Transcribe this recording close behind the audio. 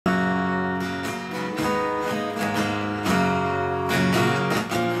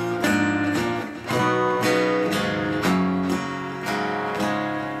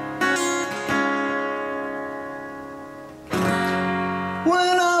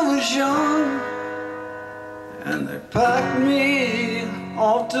was young and they packed me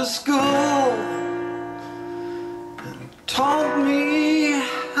off to school and taught me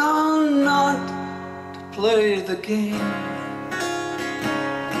how not to play the game.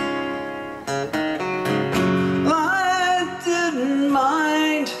 I didn't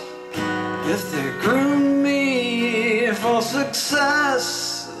mind if they groomed me for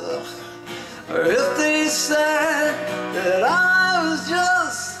success, or if they said that I was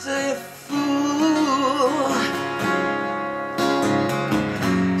just a fool.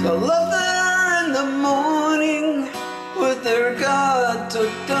 So I left there in the morning with their God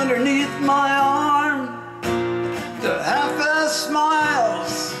tucked underneath my arm, the half-assed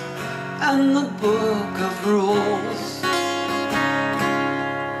smiles and the book of rules.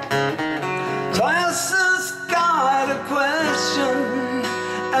 So I asked this God a question,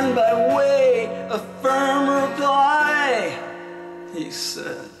 and by way of firm reply, he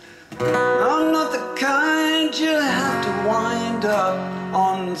said, I'm not the kind you have to wind up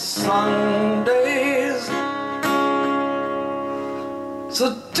on Sundays. So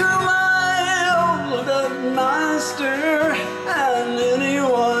to my old master and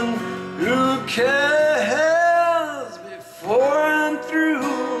anyone who cares, before I'm through,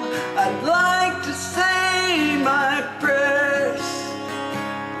 I'd like to say my prayers.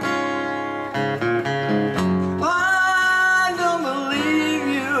 I don't believe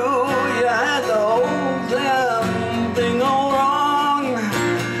you had the whole damn thing all wrong.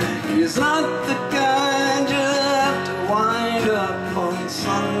 He's not the kind you have to wind up on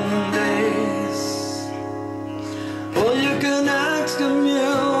Sundays. Well, you can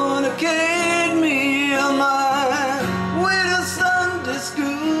excommunicate me on my way to Sunday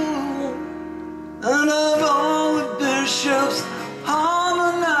school, and of all the bishops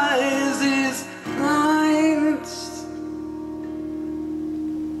harmonize these lines.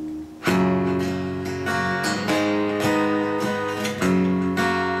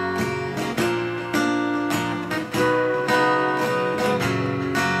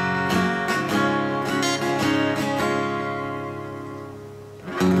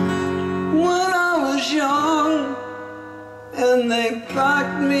 When I was young and they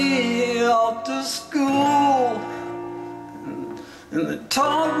packed me off to school and they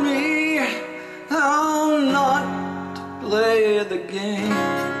taught me how not to play the game.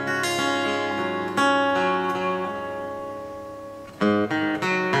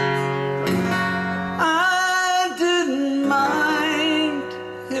 I didn't mind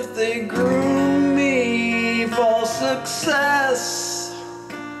if they groomed me for success,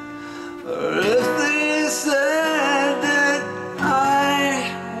 or if they said that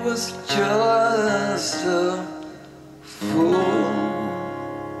I was just a